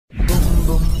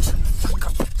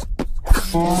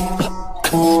I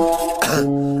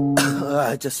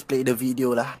just played the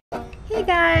video lah. Hey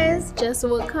guys, just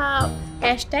woke up.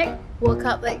 Hashtag woke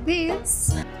up like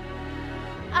this.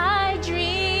 I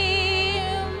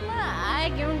dream I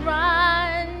can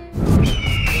run.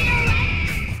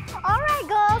 Alright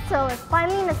girls, so we're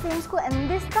finally in the same school and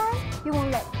this time, you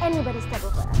won't let anybody step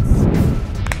over us.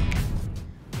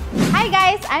 Hi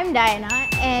guys, I'm Diana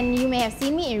and you may have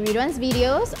seen me in Ridhwan's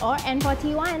videos or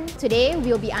N41. Today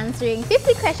we'll be answering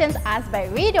 50 questions asked by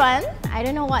Ridhwan. I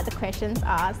don't know what the questions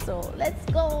are, so let's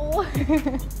go.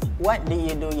 What did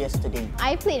you do yesterday?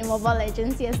 I played Mobile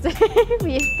Legends yesterday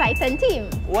with Titan team.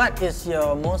 What is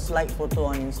your most liked photo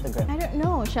on Instagram? I don't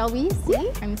know, shall we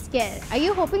see? I'm scared. Are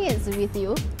you hoping it's with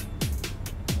you?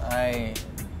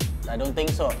 I don't think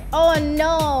so. Oh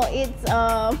no,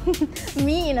 it's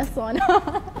me in a sauna.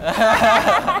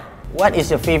 What is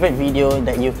your favorite video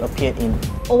that you've appeared in?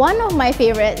 One of my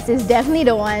favorites is definitely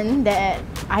the one that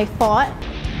I fought.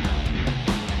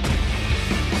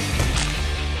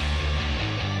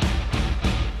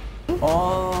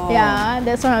 Oh. Yeah,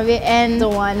 that's one of it. And the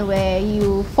one where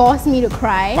you forced me to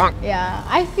cry. Yeah,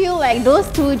 I feel like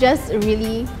those two just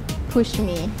really pushed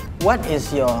me. What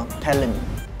is your talent?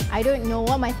 I don't know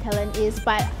what my talent is,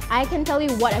 but I can tell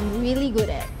you what I'm really good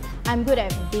at. I'm good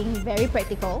at being very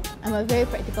practical. I'm a very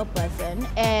practical person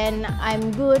and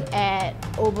I'm good at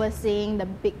overseeing the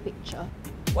big picture.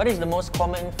 What is the most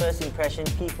common first impression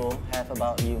people have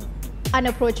about you?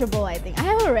 Unapproachable, I think. I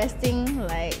have a resting,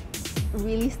 like,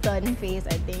 really stern face,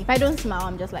 I think. If I don't smile,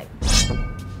 I'm just like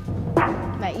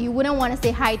you wouldn't want to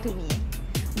say hi to me.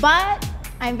 But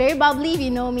I'm very bubbly if you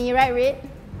know me, right, Rid?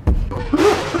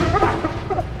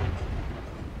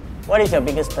 What is your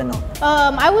biggest turn off?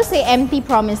 I would say empty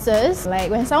promises. Like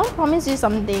when someone promises you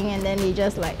something and then they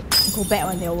just like go back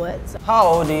on their words. How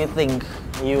old do you think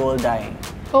you will die?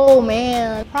 Oh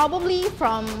man, probably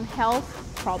from health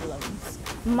problems.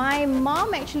 My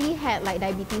mom actually had like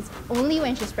diabetes only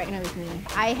when she's pregnant with me.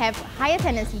 I have higher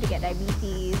tendency to get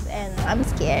diabetes and I'm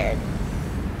scared.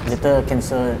 Later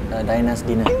cancel Diana's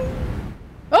dinner.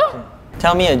 Oh!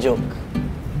 Tell me a joke.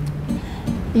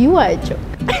 You are a joke.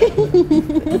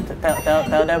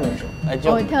 tell them a joke. A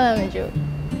joke. Oh, tell them a joke.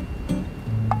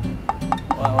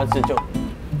 What's the joke?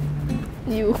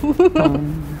 You.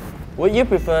 Would you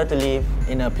prefer to live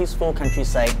in a peaceful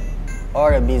countryside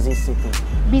or a busy city?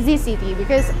 Busy city,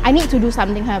 because I need to do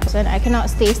something 100%. I cannot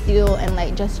stay still and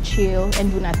like just chill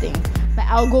and do nothing. Like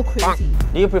I'll go crazy.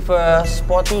 Do you prefer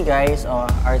sporty guys or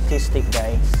artistic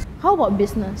guys? How about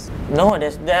business? No,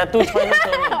 there are two choices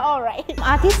only. Alright.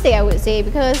 Artistic, I would say,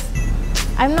 because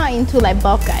I'm not into like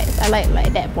buff guys. I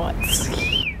like dad boards.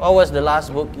 What was the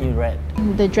last book you read?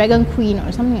 The Dragon Queen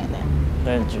or something like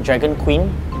that. The Dragon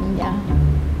Queen? Yeah.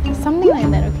 Something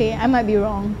like that, okay? I might be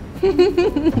wrong.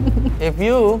 If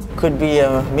you could be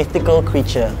a mythical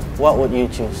creature, what would you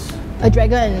choose? A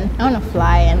dragon. I want to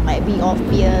fly and like be all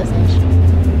fierce and shit.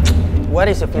 What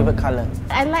is your favorite color?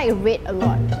 I like red a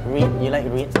lot. Red? You like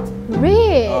red?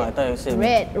 Red! Oh, I thought you said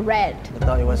red. Red. I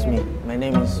thought it was me. My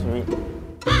name is Red.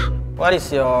 What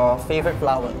is your favorite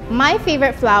flower? My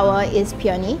favorite flower is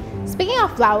peony. Speaking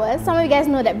of flowers, some of you guys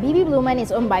know that BB Blumen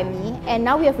is owned by me and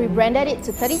now we have rebranded it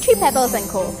to 33 Petals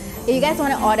 & Co. If you guys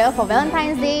want to order for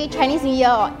Valentine's Day, Chinese New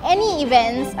Year or any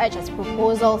events such as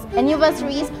proposals,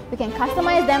 anniversaries, we can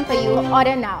customize them for you.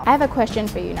 Order now. I have a question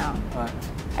for you now. What?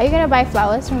 Are you going to buy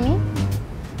flowers from me?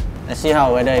 Let's see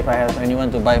whether if I have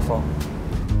anyone to buy for.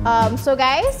 So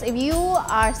guys, if you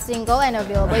are single and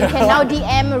available, you can now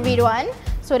DM Ridhwan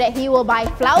so that he will buy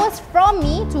flowers from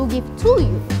me to give to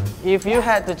you. If you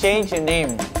had to change your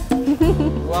name,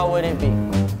 what would it be?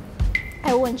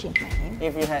 I won't change my name.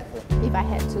 If you had to. If I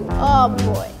had to. Oh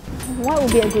boy. What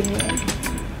would be a good name?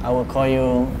 I will call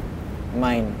you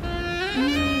Mine.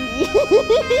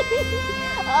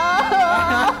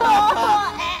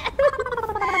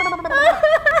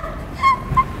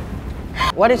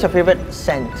 What is your favorite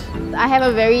scent? I have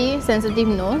a very sensitive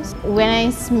nose. When I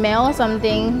smell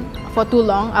something for too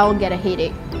long, I will get a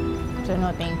headache. So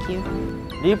no, thank you.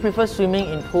 Do you prefer swimming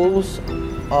in pools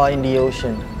or in the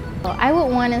ocean? I would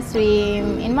want to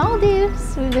swim in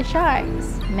Maldives with the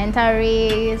sharks. Manta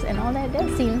rays and all that. That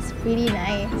seems pretty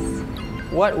nice.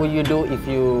 What would you do if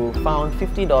you found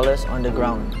 $50 on the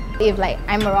ground? If like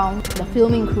I'm around the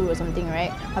filming crew or something,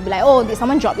 right? I'll be like, oh, did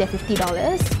someone drop their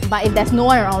 $50? But if there's no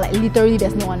one around, like literally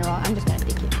there's no one around, I'm just gonna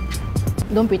take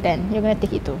it. Don't pretend, you're gonna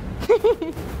take it too.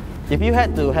 If you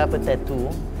had to have a tattoo,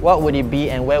 what would it be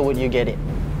and where would you get it?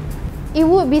 It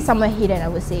would be somewhere hidden, I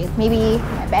would say. Maybe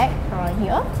my back around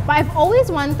here. But I've always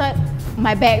wanted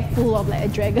my bag full of like a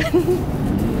dragon.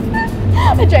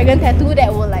 a dragon tattoo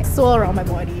that will like soar around my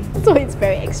body. So it's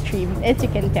very extreme, as you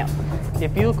can tell.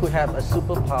 If you could have a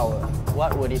superpower,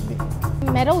 what would it be?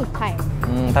 Meddle with time.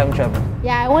 Time travel.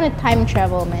 Yeah, I want to time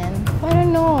travel, man. I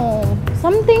don't know.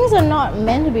 Some things are not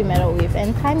meant to be meddled with,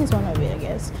 and time is one of it, I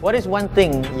guess. What is one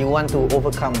thing you want to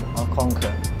overcome or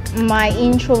conquer? My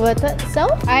introverted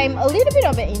self. I'm a little bit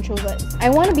of an introvert. I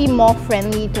want to be more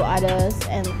friendly to others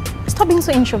and stop being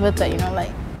so introverted, you know,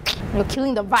 like you're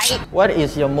killing the vibe. What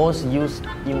is your most used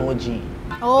emoji?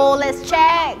 Oh, let's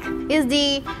check. It's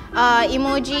the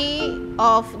emoji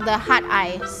of the heart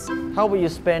eyes. How would you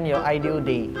spend your ideal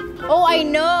day? Oh, I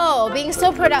know. Being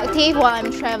so productive while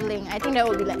I'm traveling. I think that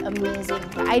would be like amazing.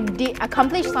 I did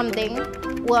accomplish something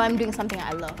while I'm doing something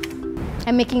I love.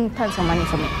 I'm making tons of money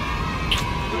from it.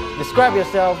 Describe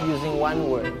yourself using one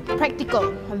word.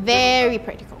 Practical. Very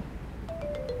practical.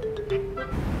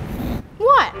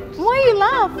 What? Why you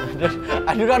laugh?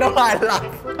 I do not know why I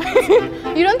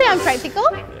laugh. You don't think I'm practical?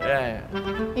 Yeah.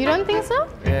 You don't think so?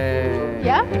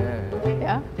 Yeah?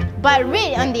 Yeah. But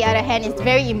Red, on the other hand, is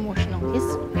very emotional.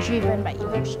 It's driven by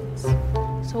emotions.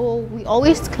 So we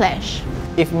always clash.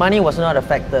 If money was not a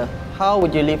factor, how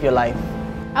would you live your life?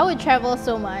 I would travel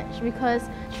so much because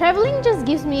traveling just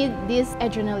gives me this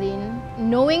adrenaline,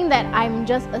 knowing that I'm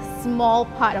just a small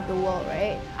part of the world,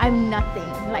 right? I'm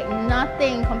nothing, like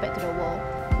nothing compared to the world.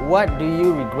 What do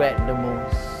you regret the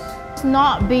most? It's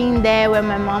not being there when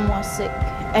my mom was sick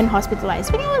and hospitalized.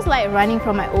 I think I was like running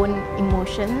from my own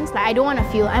emotions. Like I don't want to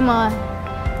feel, I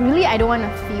don't want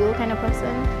to feel kind of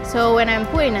person. So when I'm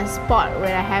put in a spot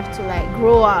where I have to like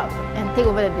grow up and take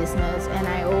over the business, and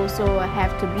I also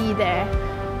have to be there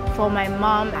for my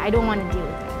mom, I don't want to deal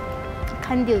with that. I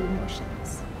can't deal with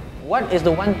emotions. What is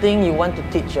the one thing you want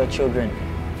to teach your children?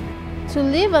 To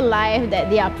live a life that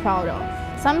they are proud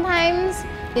of. Sometimes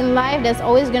in life there's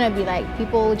always going to be like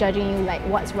people judging you like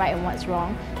what's right and what's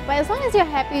wrong. But as long as you're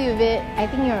happy with it, I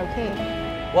think you're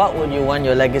okay. What would you want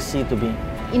your legacy to be?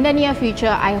 In the near future,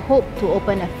 I hope to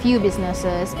open a few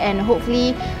businesses, and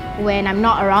hopefully when I'm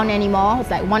not around anymore,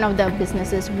 it's like one of the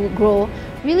businesses will grow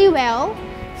really well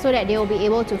so that they will be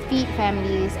able to feed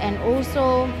families and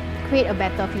also create a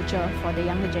better future for the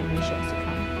younger generations to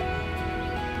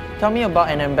come. Tell me about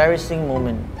an embarrassing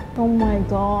moment. Oh my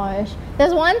gosh.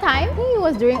 There's one time, I think it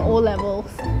was during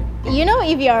O-levels. You know,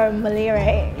 if you're Malay,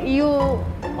 right?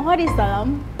 What is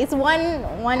salam? It's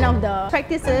one of the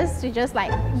practices to just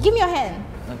like, give me your hand.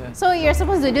 Okay. So you're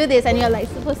supposed to do this and you're like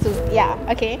supposed to, yeah,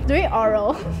 okay. During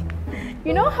oral,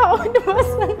 you know how the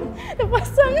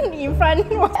person in front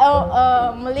was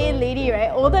a Malay lady,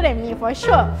 right? Older than me for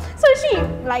sure. So she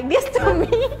like this to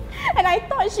me and I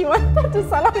thought she wanted to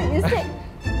salam instead.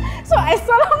 So I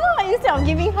salam her instead of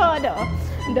giving her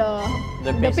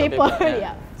the paper.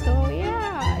 Yeah. So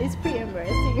yeah, it's pretty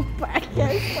embarrassing, but I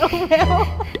guess so well.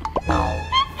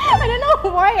 I don't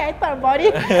know why I thought about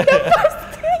it the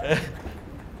first thing.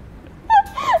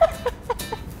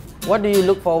 What do you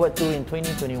look forward to in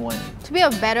 2021? To be a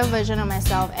better version of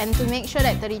myself and to make sure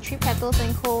that 33 Petals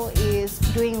 & Co. is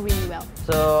doing really well.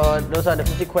 So those are the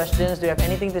 50 questions. Do you have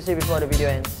anything to say before the video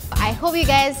ends? I hope you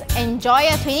guys enjoy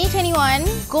your 2021.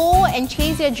 Go and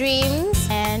chase your dreams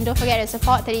and don't forget to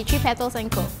support 33 Petals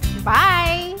 & Co.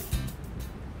 Bye!